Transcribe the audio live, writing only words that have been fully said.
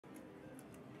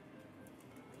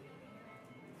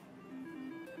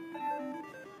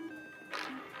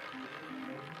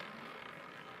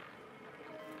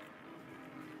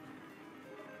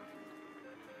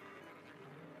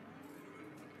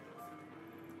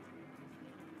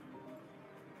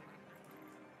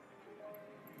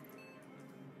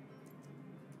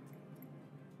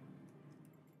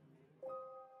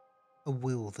A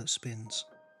wheel that spins,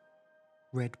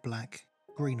 red, black,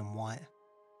 green and white.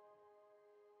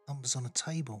 Numbers on a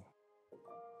table.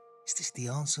 Is this the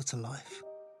answer to life?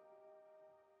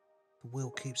 The wheel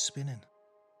keeps spinning.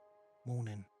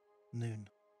 Morning, noon,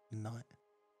 and night.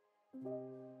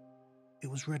 It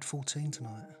was red 14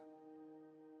 tonight.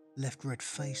 Left red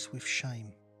face with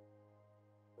shame.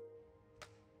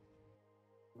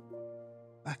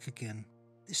 Back again.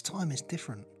 This time it's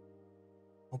different.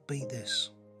 I'll beat this,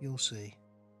 you'll see.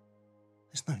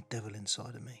 There's no devil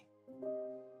inside of me.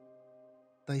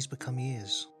 Days become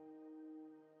years.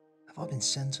 Have I been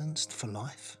sentenced for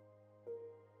life?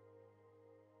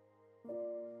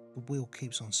 The wheel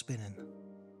keeps on spinning.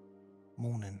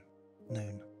 Morning,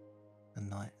 noon, and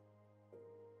night.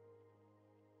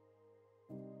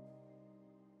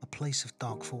 A place of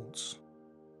dark thoughts.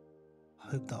 I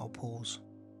hope that I'll pause.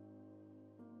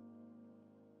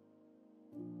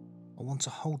 I want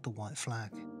to hold the white flag.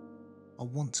 I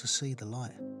want to see the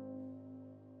light.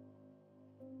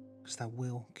 Because that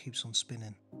wheel keeps on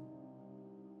spinning.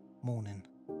 Morning,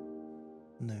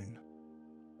 noon,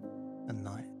 and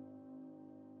night.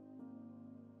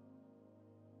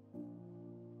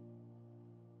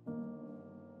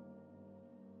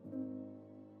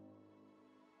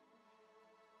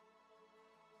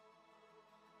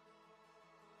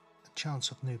 A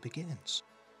chance of new beginnings.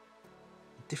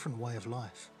 A different way of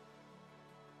life.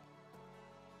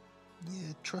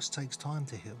 Yeah, trust takes time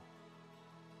to heal,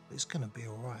 but it's gonna be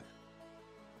alright.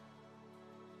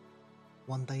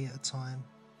 One day at a time,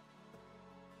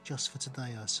 just for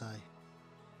today I say.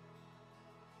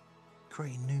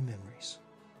 Creating new memories,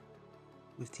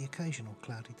 with the occasional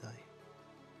cloudy day.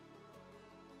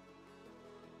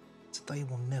 Today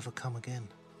will never come again.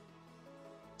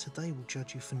 Today will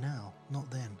judge you for now, not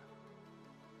then.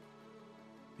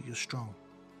 But you're strong.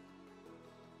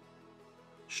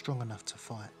 Strong enough to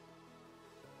fight.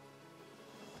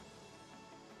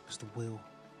 Because the wheel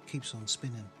keeps on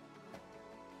spinning.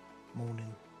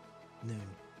 Morning, noon,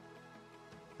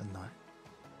 and night.